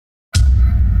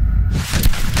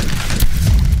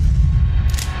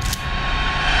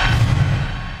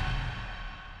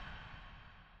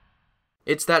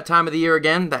It's that time of the year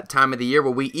again, that time of the year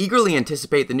where we eagerly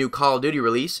anticipate the new Call of Duty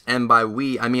release, and by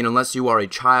we, I mean unless you are a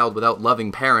child without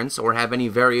loving parents or have any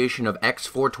variation of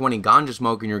X420 ganja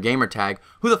smoke in your gamer tag,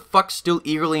 who the fuck still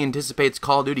eagerly anticipates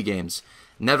Call of Duty games?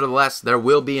 Nevertheless, there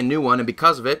will be a new one, and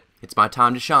because of it, it's my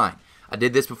time to shine. I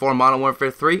did this before Modern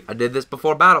Warfare 3, I did this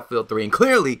before Battlefield 3, and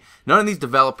clearly, none of these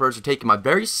developers are taking my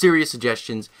very serious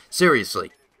suggestions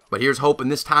seriously. But here's hoping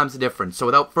this time's the difference, so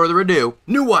without further ado,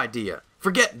 new idea!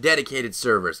 Forget dedicated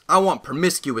servers. I want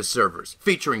promiscuous servers,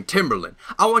 featuring Timberland.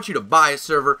 I want you to buy a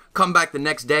server, come back the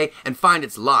next day, and find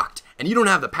it's locked, and you don't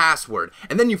have the password.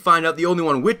 And then you find out the only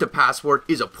one with the password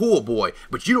is a pool boy,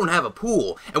 but you don't have a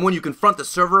pool. And when you confront the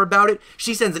server about it,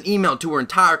 she sends an email to her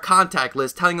entire contact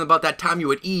list telling them about that time you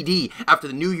had ED after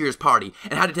the New Year's party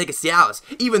and had to take a Cialis,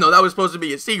 even though that was supposed to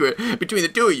be a secret between the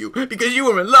two of you, because you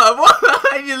were in love.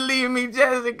 Why'd you leave me,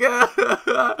 Jessica?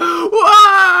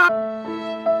 Why?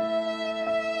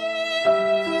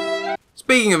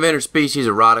 Speaking of interspecies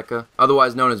erotica,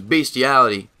 otherwise known as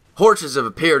bestiality, horses have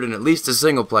appeared in at least a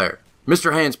single player,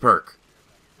 Mr. Hands Perk.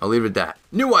 I'll leave it at that.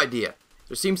 New idea.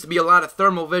 There seems to be a lot of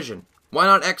thermal vision. Why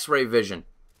not X-ray vision?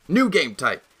 New game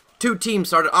type. Two teams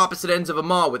start at opposite ends of a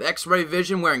mall with X-ray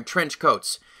vision wearing trench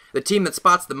coats. The team that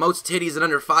spots the most titties in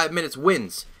under 5 minutes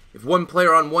wins. If one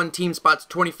player on one team spots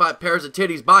 25 pairs of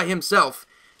titties by himself,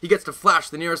 he gets to flash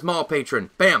the nearest mall patron.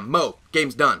 Bam, mo,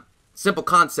 game's done. Simple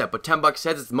concept, but 10 bucks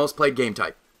says it's the most played game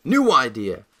type. New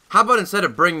idea. How about instead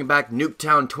of bringing back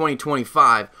Nuketown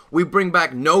 2025, we bring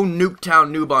back No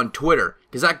Nuketown Noob on Twitter,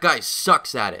 because that guy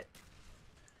sucks at it.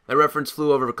 That reference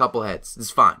flew over a couple heads. It's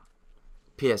fine.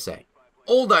 PSA.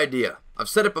 Old idea. I've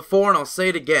said it before and I'll say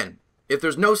it again. If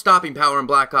there's no stopping power in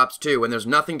Black Ops 2 and there's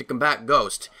nothing to combat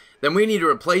Ghost, then we need to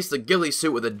replace the ghillie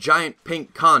suit with a giant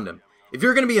pink condom. If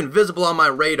you're going to be invisible on my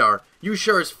radar, you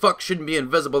sure as fuck shouldn't be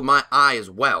invisible in my eye as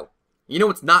well. You know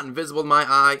what's not invisible in my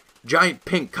eye? Giant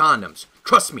pink condoms.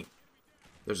 Trust me.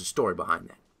 There's a story behind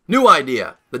that. New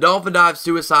idea. The Dolphin Dive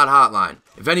Suicide Hotline.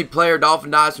 If any player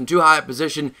dolphin dives from too high a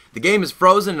position, the game is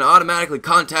frozen and automatically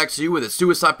contacts you with a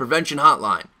suicide prevention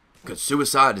hotline. Because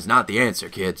suicide is not the answer,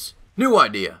 kids. New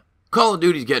idea. Call of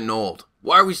Duty's getting old.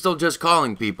 Why are we still just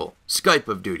calling people? Skype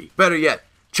of Duty. Better yet,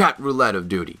 Chat Roulette of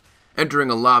Duty. Entering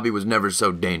a lobby was never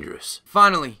so dangerous.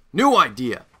 Finally, new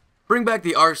idea. Bring back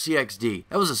the RCXD.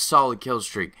 That was a solid kill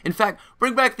streak. In fact,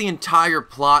 bring back the entire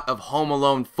plot of Home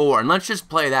Alone 4 and let's just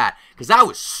play that, because that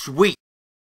was sweet.